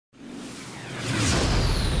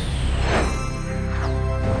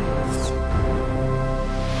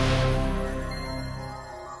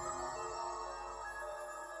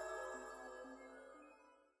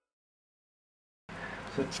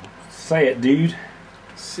Say it, dude.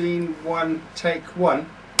 Scene 1, take 1.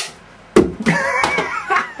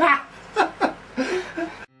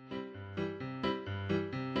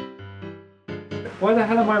 Why the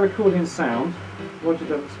hell am I recording sound? Roger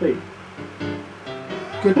doesn't speak.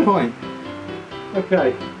 Good point.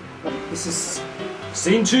 Okay, this is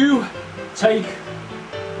scene 2, take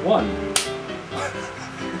 1.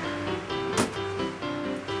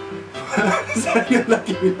 You're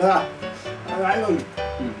lucky with that. Hang on.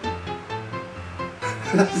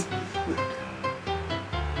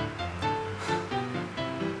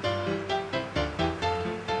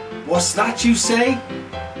 What's that you say?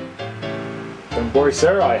 Don't worry,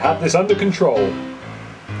 sir, I have this under control.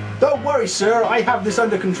 Don't worry, sir, I have this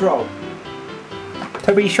under control.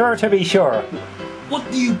 To be sure, to be sure. What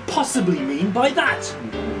do you possibly mean by that?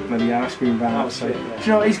 Bloody ice cream van. Oh, shit, yeah. Do you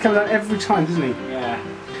know what? He's coming out every time, doesn't he? Yeah.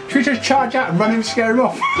 Should we just charge out and run him and scare him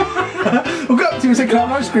off? We'll go up to him and say, "Can I have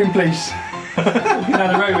an ice cream, please?" Walking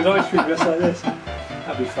down the road with ice cream just like this.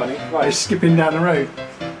 That'd be funny. Right. He's skipping down the road.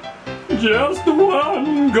 Just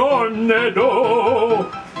one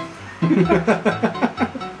cornetto.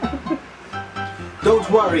 Don't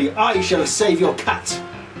worry, I shall save your cat.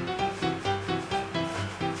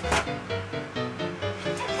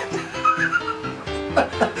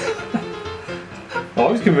 I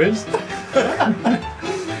was convinced.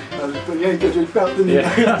 Yeah, he got your belt, didn't he?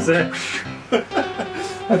 Yeah, that's it.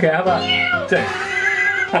 Okay, how about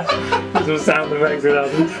some sound effects without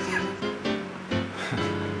it?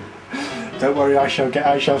 Don't worry, I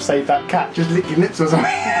shall save that cat. Just lick your lips or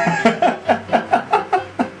something.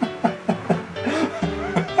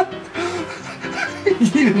 You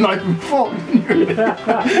need a knife and fork, didn't you?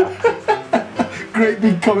 Great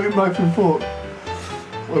big comic knife and fork.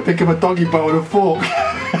 Or pick up a doggy bowl and a fork.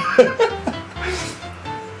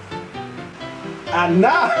 And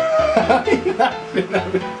now,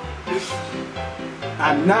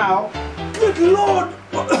 and now, good Lord!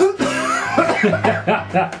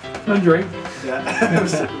 And drink.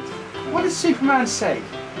 Yeah. What does Superman say?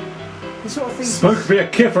 The sort of thing. Smoke me a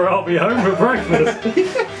kipper, I'll be home for breakfast.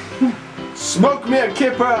 Smoke me a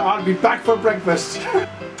kipper, I'll be back for breakfast.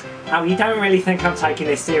 Oh, you don't really think I'm taking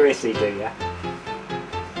this seriously, do you?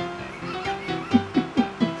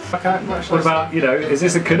 What about, you know, is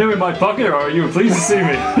this a canoe in my pocket or are you pleased to see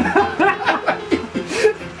me?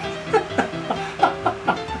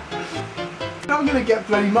 I'm gonna get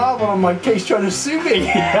bloody Marvel on my case trying to sue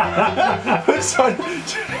me.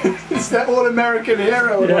 It's that all-American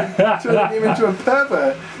hero turning him into a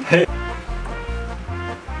pervert.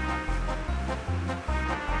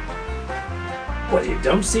 Well, you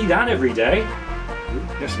don't see that every day.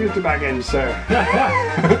 Just move the bag in, sir.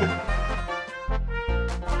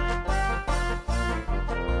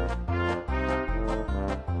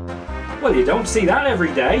 Well, you don't see that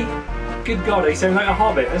every day. Good God, he sounds like a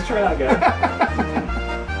hobbit. Let's try that again.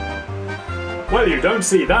 Well, you don't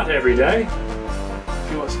see that every day.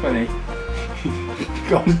 See what's funny? You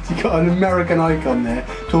got an American icon there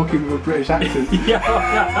talking with a British accent. Yeah.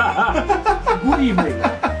 Good evening.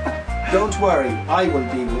 Don't worry, I will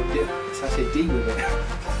deal with it. I say deal with it.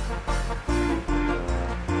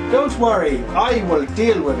 Don't worry, I will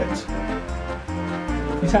deal with it.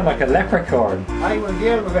 You sound like a leprechaun. I will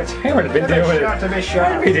deal with it. I would have been dealing with it.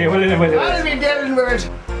 I'll be dealing with it. I'll be dealing with it.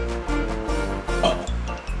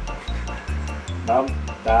 Mum,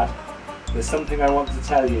 Dad, there's something I want to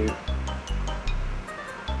tell you.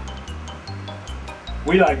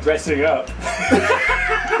 We like dressing up.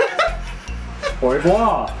 Au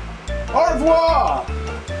revoir. Au revoir.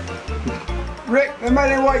 Rick, the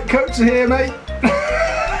men in white coats are here, mate.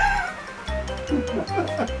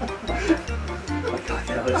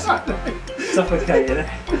 Suffocating it.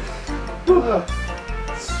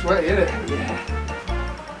 Sweaty, isn't it?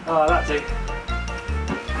 Yeah. Oh, that's it.